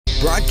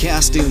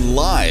Broadcasting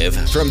live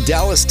from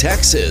Dallas,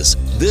 Texas,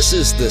 this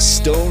is the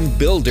Stone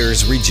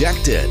Builders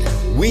Rejected.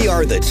 We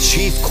are the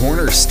chief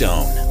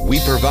cornerstone. We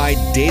provide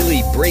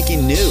daily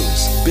breaking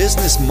news,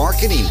 business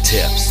marketing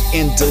tips,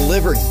 and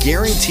deliver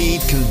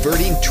guaranteed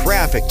converting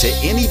traffic to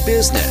any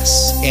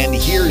business. And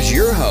here's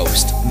your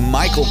host,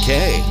 Michael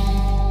Kay.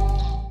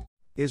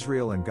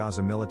 Israel and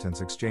Gaza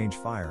militants exchange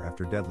fire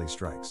after deadly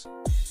strikes.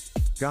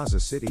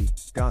 Gaza City,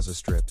 Gaza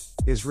Strip.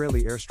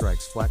 Israeli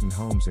airstrikes flattened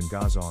homes in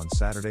Gaza on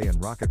Saturday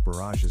and rocket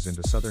barrages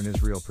into southern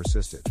Israel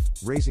persisted,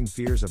 raising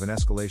fears of an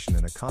escalation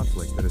in a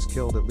conflict that has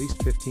killed at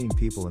least 15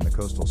 people in the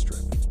coastal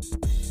strip.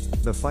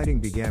 The fighting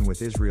began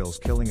with Israel's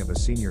killing of a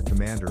senior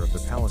commander of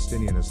the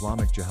Palestinian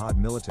Islamic Jihad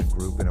militant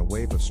group in a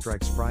wave of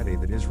strikes Friday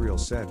that Israel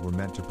said were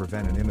meant to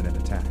prevent an imminent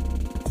attack.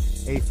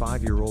 A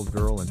 5-year-old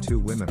girl and 2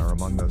 women are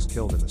among those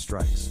killed in the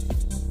strikes.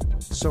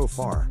 So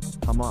far,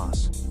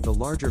 Hamas, the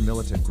larger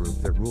militant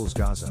group that rules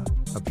Gaza,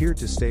 appeared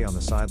to stay on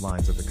the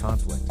sidelines of the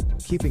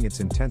conflict, keeping its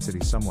intensity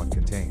somewhat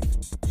contained.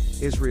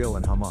 Israel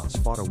and Hamas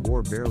fought a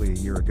war barely a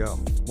year ago,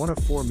 one of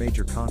 4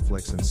 major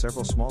conflicts and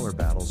several smaller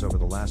battles over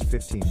the last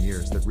 15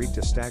 years that wreaked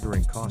a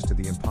staggering cost to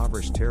the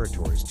impoverished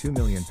territory's 2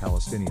 million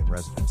Palestinian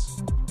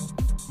residents.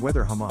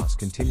 Whether Hamas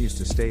continues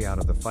to stay out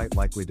of the fight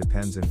likely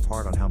depends in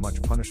part on how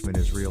much punishment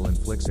Israel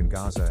inflicts in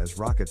Gaza as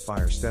rocket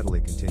fire steadily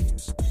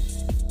continues.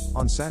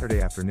 On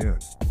Saturday afternoon,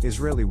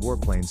 Israeli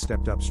warplanes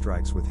stepped up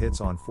strikes with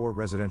hits on 4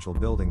 residential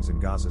buildings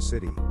in Gaza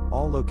City,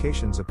 all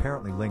locations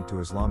apparently linked to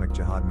Islamic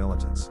Jihad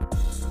militants.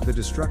 The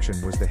destruction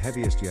was the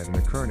heaviest yet in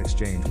the current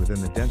exchange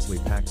within the densely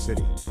packed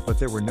city, but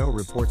there were no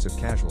reports of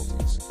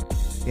casualties.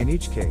 In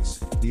each case,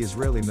 the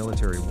Israeli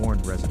military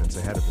warned residents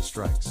ahead of the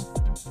strikes.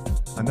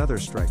 Another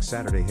strike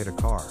Saturday hit a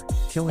car,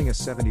 killing a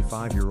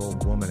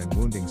 75-year-old woman and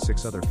wounding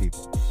 6 other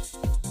people.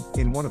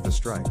 In one of the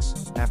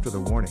strikes, after the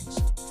warnings,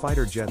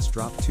 fighter jets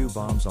dropped 2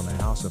 bombs on the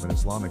house of an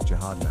Islamic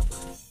Jihad member.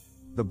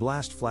 The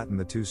blast flattened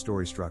the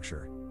 2-story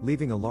structure,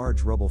 leaving a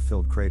large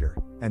rubble-filled crater,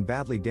 and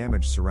badly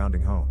damaged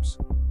surrounding homes.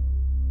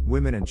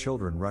 Women and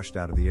children rushed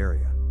out of the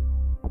area.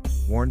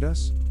 Warned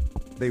us?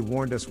 They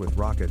warned us with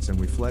rockets and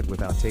we fled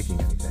without taking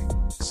anything,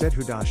 said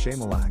Huda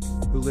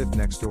Shemalak, who lived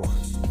next door.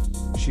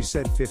 She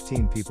said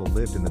 15 people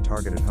lived in the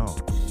targeted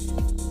home.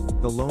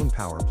 The lone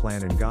power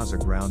plant in Gaza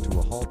ground to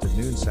a halt at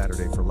noon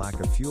Saturday for lack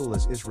of fuel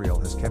as Israel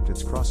has kept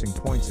its crossing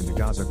points into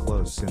Gaza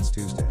closed since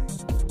Tuesday.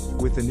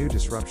 With the new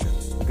disruption,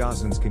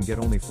 Gazans can get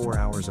only 4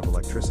 hours of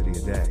electricity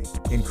a day,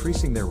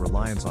 increasing their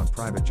reliance on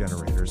private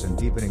generators and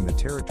deepening the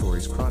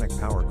territory's chronic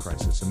power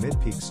crisis amid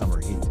peak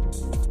summer heat.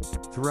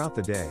 Throughout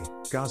the day,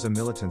 Gaza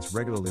militants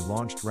regularly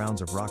launched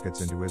rounds of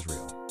rockets into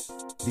Israel.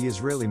 The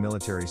Israeli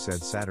military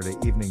said Saturday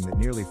evening that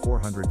nearly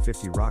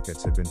 450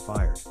 rockets had been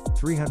fired,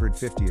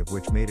 350 of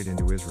which made it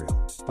into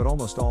Israel, but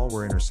almost all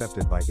were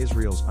intercepted by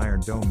Israel's Iron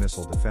Dome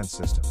missile defense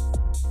system.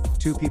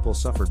 2 people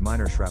suffered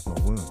minor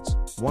shrapnel wounds.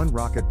 1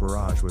 rocket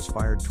barrage was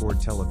fired toward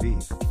Tel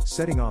Aviv,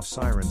 setting off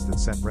sirens that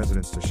sent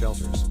residents to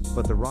shelters,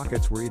 but the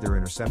rockets were either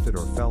intercepted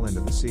or fell into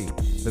the sea,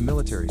 the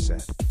military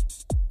said.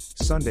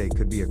 Sunday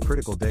could be a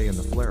critical day in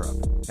the flare-up,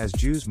 as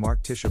Jews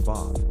mark Tisha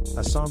B'Av,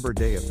 a somber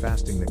day of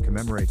fasting that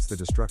commemorates the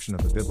destruction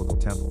of the biblical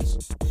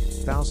temples.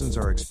 Thousands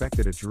are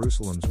expected at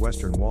Jerusalem's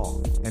Western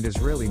Wall, and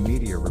Israeli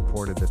media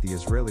reported that the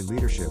Israeli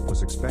leadership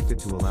was expected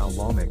to allow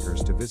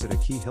lawmakers to visit a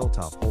key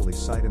hilltop holy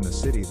site in the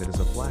city that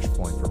is a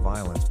flashpoint for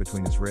violence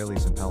between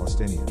Israelis and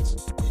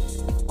Palestinians.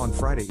 On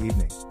Friday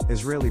evening,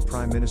 Israeli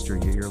Prime Minister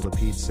Yair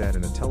Lapid said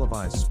in a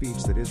televised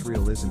speech that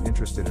Israel isn't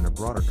interested in a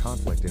broader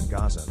conflict in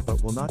Gaza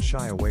but will not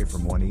shy away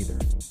from one either.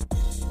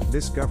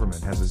 This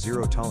government has a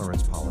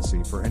zero-tolerance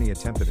policy for any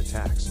attempted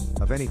attacks,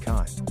 of any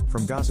kind,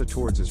 from Gaza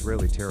towards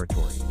Israeli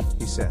territory,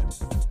 he said.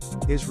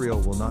 Israel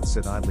will not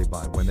sit idly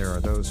by when there are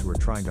those who are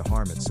trying to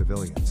harm its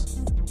civilians.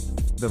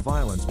 The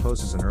violence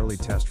poses an early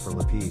test for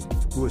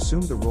Lapid, who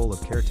assumed the role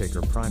of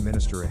caretaker prime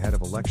minister ahead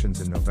of elections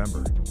in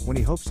November, when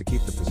he hopes to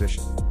keep the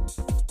position.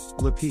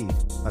 Lapid,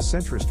 a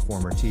centrist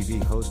former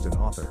TV host and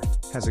author,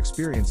 has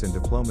experience in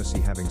diplomacy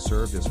having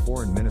served as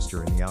foreign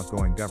minister in the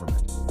outgoing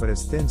government, but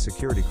has thin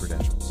security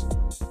credentials.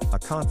 A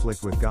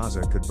conflict with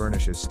Gaza could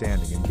burnish his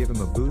standing and give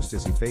him a boost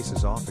as he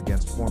faces off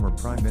against former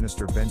Prime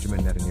Minister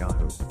Benjamin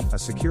Netanyahu, a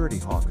security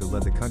hawk who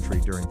led the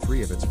country during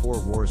 3 of its 4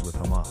 wars with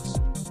Hamas.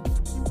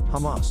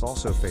 Hamas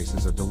also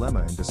faces a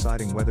dilemma in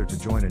deciding whether to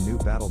join a new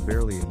battle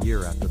barely a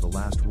year after the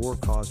last war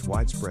caused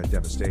widespread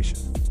devastation.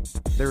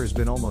 There has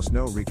been almost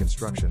no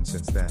reconstruction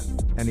since then,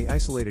 and the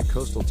isolated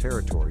coastal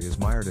territory is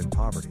mired in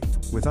poverty,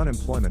 with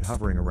unemployment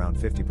hovering around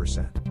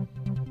 50%.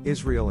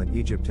 Israel and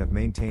Egypt have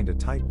maintained a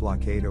tight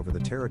blockade over the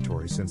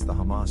territory since the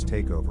Hamas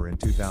takeover in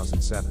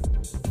 2007.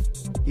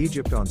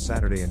 Egypt on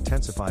Saturday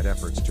intensified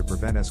efforts to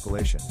prevent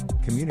escalation,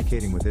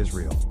 communicating with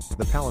Israel,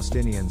 the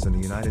Palestinians and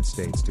the United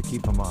States to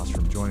keep Hamas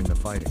from joining the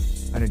fighting,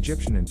 an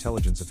Egyptian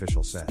intelligence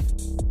official said.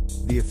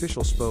 The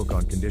official spoke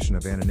on condition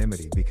of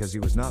anonymity because he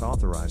was not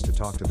authorized to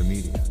talk to the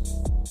media.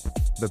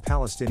 The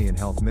Palestinian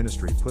Health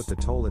Ministry put the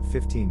toll at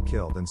 15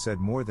 killed and said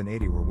more than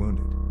 80 were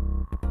wounded.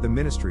 The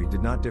ministry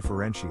did not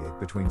differentiate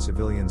between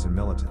civilians and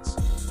militants.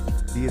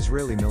 The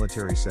Israeli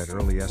military said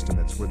early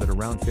estimates were that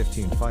around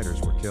 15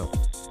 fighters were killed.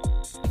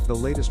 The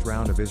latest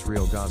round of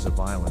Israel-Gaza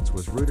violence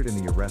was rooted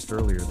in the arrest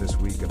earlier this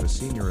week of a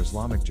senior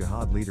Islamic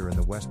Jihad leader in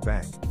the West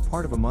Bank,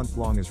 part of a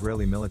month-long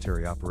Israeli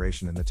military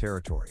operation in the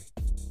territory.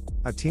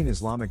 A teen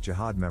Islamic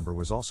Jihad member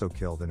was also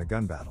killed in a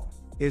gun battle.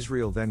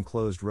 Israel then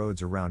closed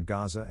roads around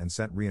Gaza and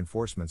sent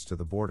reinforcements to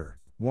the border,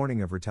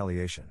 warning of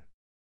retaliation.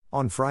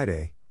 On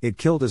Friday, it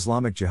killed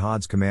Islamic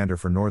Jihad's commander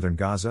for northern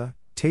Gaza,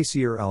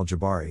 Taysir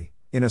al-Jabari,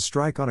 in a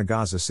strike on a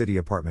Gaza City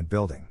apartment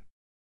building.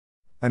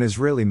 An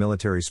Israeli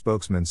military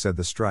spokesman said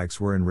the strikes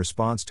were in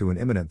response to an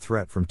imminent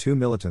threat from two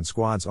militant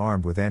squads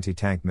armed with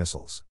anti-tank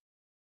missiles.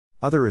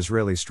 Other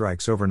Israeli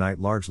strikes overnight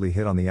largely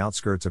hit on the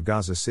outskirts of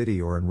Gaza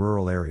City or in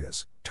rural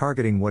areas,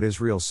 targeting what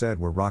Israel said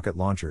were rocket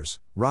launchers,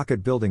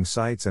 rocket building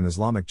sites and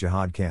Islamic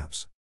Jihad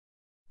camps.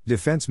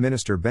 Defense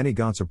Minister Benny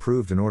Gantz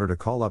approved an order to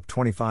call up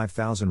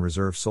 25,000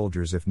 reserve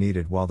soldiers if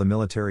needed, while the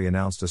military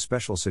announced a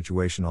special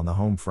situation on the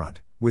home front,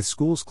 with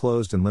schools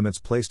closed and limits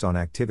placed on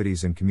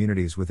activities in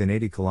communities within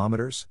 80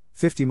 kilometers,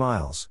 50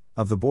 miles,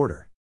 of the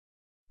border.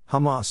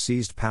 Hamas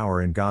seized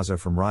power in Gaza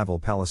from rival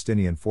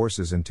Palestinian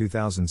forces in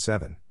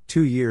 2007,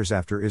 2 years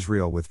after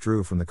Israel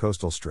withdrew from the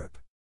coastal strip.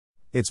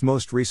 Its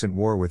most recent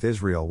war with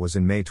Israel was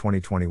in May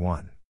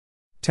 2021.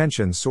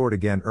 Tensions soared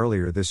again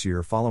earlier this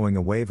year following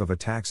a wave of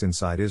attacks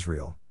inside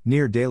Israel,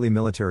 near daily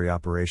military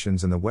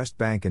operations in the West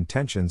Bank and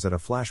tensions at a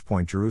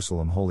flashpoint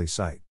Jerusalem holy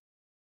site.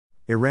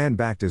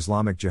 Iran-backed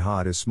Islamic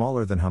Jihad is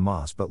smaller than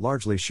Hamas but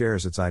largely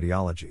shares its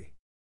ideology.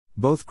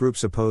 Both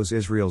groups oppose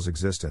Israel's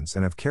existence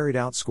and have carried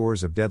out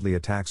scores of deadly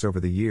attacks over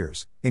the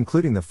years,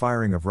 including the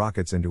firing of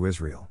rockets into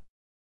Israel.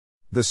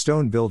 The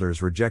Stone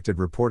Builders Rejected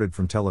reported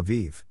from Tel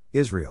Aviv,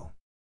 Israel.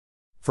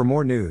 For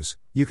more news,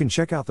 you can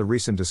check out the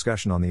recent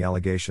discussion on the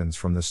allegations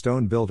from the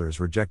Stone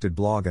Builders Rejected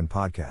blog and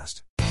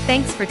podcast.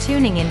 Thanks for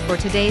tuning in for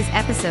today's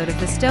episode of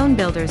the Stone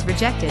Builders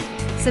Rejected.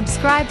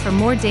 Subscribe for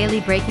more daily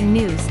breaking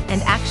news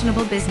and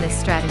actionable business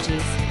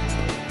strategies.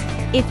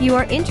 If you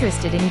are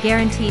interested in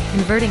guaranteed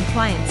converting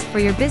clients for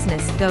your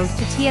business, go to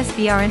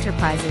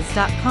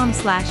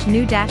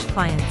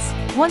tsbrenterprises.com/new-clients.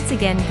 Once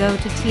again, go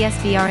to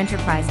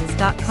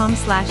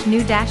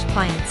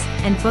tsbrenterprises.com/new-clients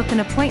and book an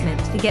appointment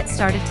to get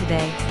started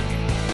today.